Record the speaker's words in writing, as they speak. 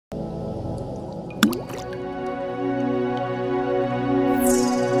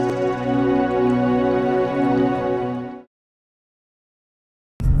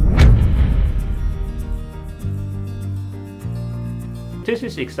this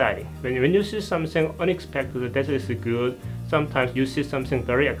is exciting. When you see something unexpected that is good, sometimes you see something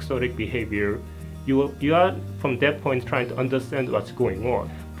very exotic behavior, you are from that point trying to understand what's going on.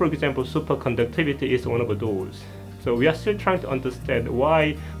 For example, superconductivity is one of those. So we are still trying to understand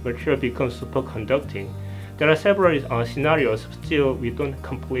why material becomes superconducting. There are several scenarios still we don't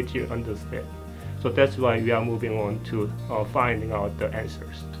completely understand. So that's why we are moving on to finding out the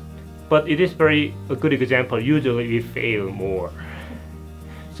answers. But it is a good example. Usually we fail more.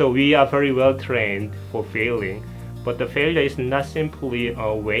 So we are very well trained for failing, but the failure is not simply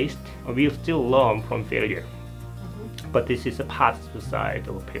a waste. We still learn from failure. But this is a positive side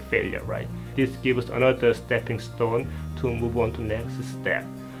of failure, right? This gives us another stepping stone to move on to next step.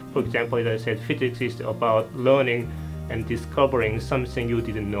 For example, as I said, physics is about learning and discovering something you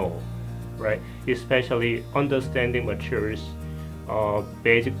didn't know, right? Especially understanding materials,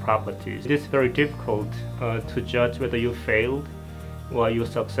 basic properties. It is very difficult to judge whether you failed or you're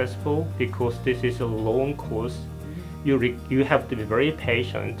successful because this is a long course. You have to be very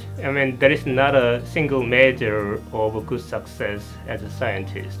patient. I mean, there is not a single measure of a good success as a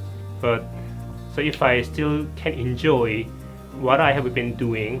scientist. But so if I still can enjoy what I have been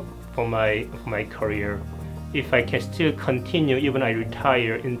doing for my career, if I can still continue even I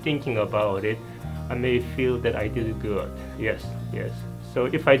retire in thinking about it, I may feel that I did good. Yes. So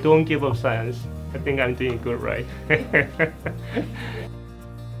if I don't give up science, I think I'm doing good, right?